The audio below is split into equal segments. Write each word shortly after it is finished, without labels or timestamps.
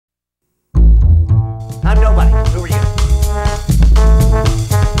I'm nobody. Who are you?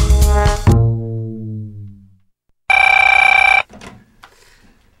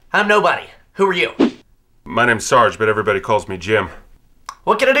 I'm nobody. Who are you? My name's Sarge, but everybody calls me Jim.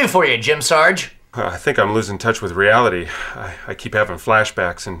 What can I do for you, Jim Sarge? I think I'm losing touch with reality. I keep having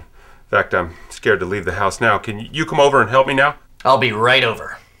flashbacks. In fact, I'm scared to leave the house now. Can you come over and help me now? I'll be right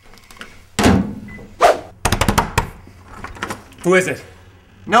over. Who is it?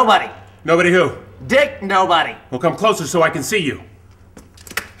 Nobody. Nobody who? Dick Nobody. Well, come closer so I can see you.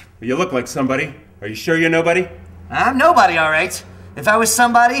 You look like somebody. Are you sure you're nobody? I'm nobody, all right. If I was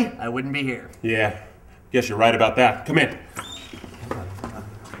somebody, I wouldn't be here. Yeah, guess you're right about that. Come in.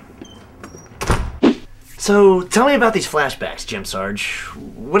 So, tell me about these flashbacks, Jim Sarge.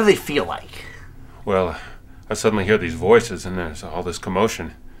 What do they feel like? Well, I suddenly hear these voices and there's all this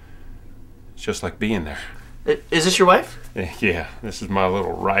commotion. It's just like being there. Is this your wife? Yeah, this is my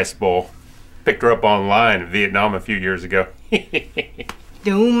little rice bowl. Picked her up online in Vietnam a few years ago.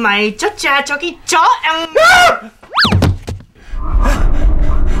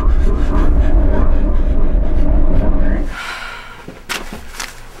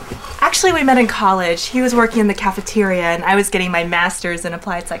 Actually, we met in college. He was working in the cafeteria and I was getting my master's in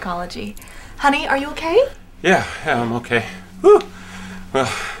applied psychology. Honey, are you okay? Yeah, I'm okay. Whew.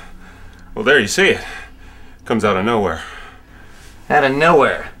 Well, there you see it. Comes out of nowhere. Out of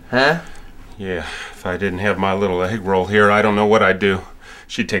nowhere, huh? Yeah, if I didn't have my little egg roll here, I don't know what I'd do.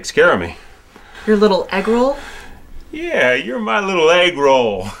 She takes care of me. Your little egg roll? Yeah, you're my little egg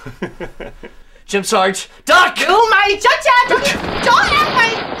roll. Jim Sarge, duck! Look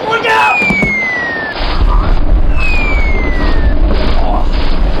out!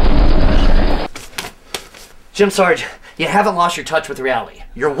 Jim Sarge, you haven't lost your touch with reality.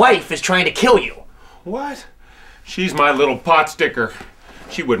 Your wife is trying to kill you. What? She's my little pot sticker.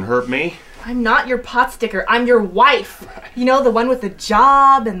 She wouldn't hurt me. I'm not your pot sticker. I'm your wife. You know, the one with the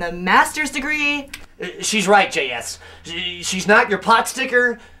job and the master's degree. She's right, JS. She's not your pot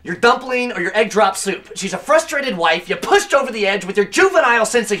sticker, your dumpling, or your egg drop soup. She's a frustrated wife you pushed over the edge with your juvenile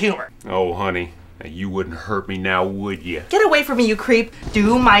sense of humor. Oh, honey, you wouldn't hurt me now, would you? Get away from me, you creep.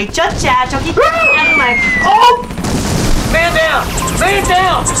 Do my cha-cha, chucky, and my... Oh! Man down! Man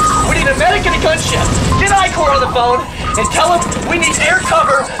down! We need a medic and a gunship. Get I-Corps on the phone and tell him we need air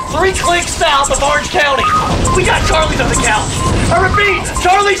cover 3 clicks south of Orange County. We got Charlie's on the couch. I repeat,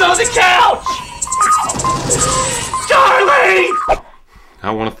 Charlie's on the couch! Charlie!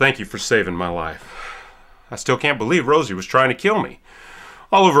 I want to thank you for saving my life. I still can't believe Rosie was trying to kill me.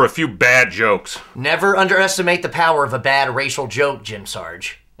 All over a few bad jokes. Never underestimate the power of a bad racial joke, Jim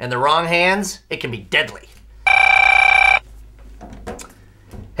Sarge. In the wrong hands, it can be deadly.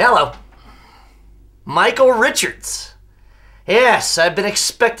 Hello. Michael Richards. Yes, I've been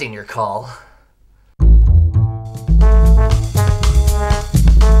expecting your call.